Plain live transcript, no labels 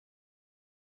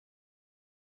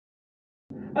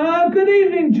Good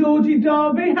evening, Georgie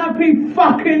Darby. Happy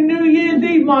fucking New Year's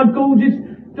Eve, my gorgeous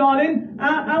darling.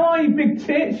 How are you, big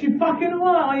tits? You fucking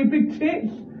alright, are you, big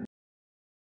tits?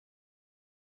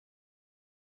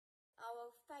 Oh,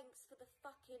 well, thanks for the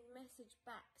fucking message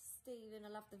back, Stephen. I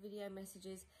love the video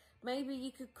messages. Maybe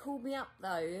you could call me up,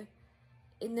 though,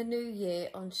 in the new year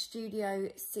on Studio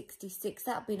 66.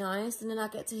 That'd be nice. And then I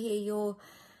get to hear your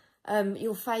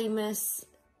famous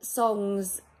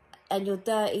songs and your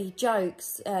dirty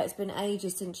jokes. It's been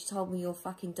ages since you told me your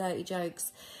fucking dirty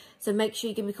jokes. So make sure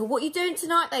you give me a call. What are you doing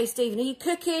tonight, though, Stephen? Are you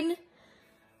cooking?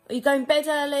 Are you going to bed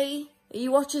early? Are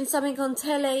you watching something on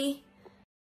telly?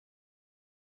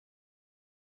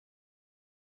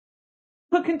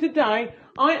 Cooking today,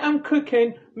 I am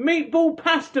cooking meatball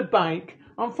pasta bake.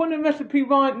 I'm finding a recipe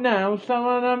right now, so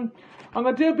I'm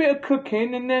going to do a bit of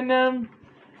cooking and then,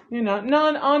 you know,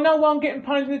 I know why I'm getting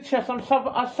pains in the chest. I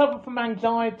suffer from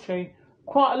anxiety.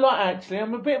 Quite a lot, actually.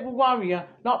 I'm a bit of a worrier.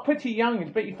 Like pretty young,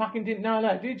 but you fucking didn't know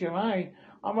that, did you, eh?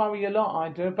 I worry a lot, I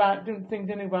do, about different things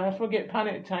anyway. That's why I get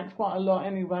panic attacks quite a lot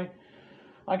anyway.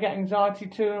 I get anxiety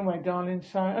too anyway, darling,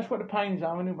 so that's what the pains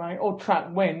are anyway. Or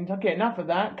trapped wind, I get enough of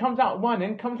that. Comes out one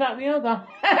end, comes out the other.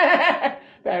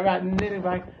 Better out than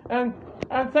anyway. And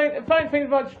thank you very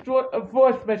much for a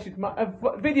voice message, a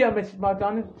video message, my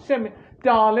darling. Send me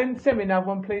another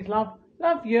one, please, love.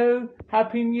 Love you.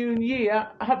 Happy New Year.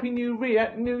 Happy New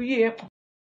Year.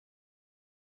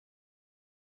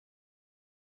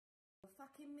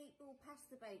 Fucking meatball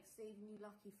pasta bake, Stephen, you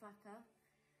lucky fucker.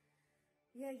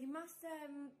 Yeah, you must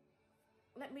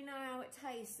let me know how it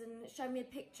tastes and show me a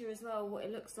picture as well, what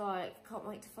it looks like. Can't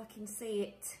wait to fucking see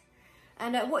it.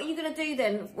 And what are you going to do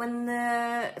then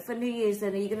for New Year's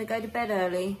then? Are you going to go to bed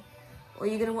early? Or are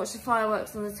you going to watch the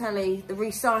fireworks on the telly? The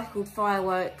recycled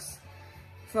fireworks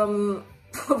from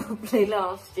probably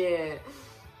last year.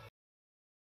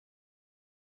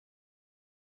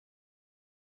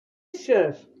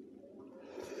 Delicious.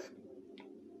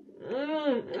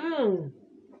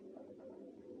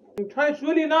 It tastes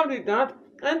really lovely, Dad.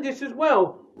 And this as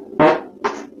well.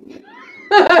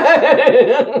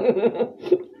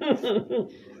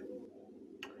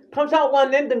 Comes out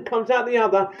one end and comes out the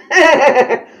other.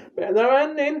 Better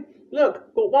hand in.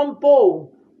 Look, got one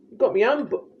ball. Got my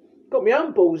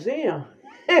own balls here.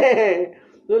 Look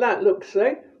at that, look,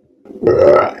 see?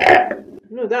 Look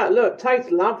at that, look, tastes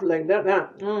lovely. Look at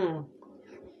that.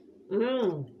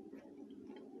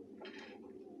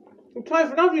 It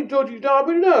tastes lovely, Georgie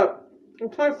Darby, look.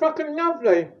 It tastes fucking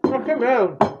lovely. Fucking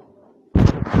hell.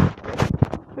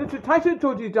 This is tasty,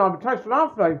 Georgie Darby. It tastes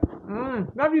lovely.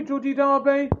 Love you, Georgie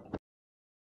Darby.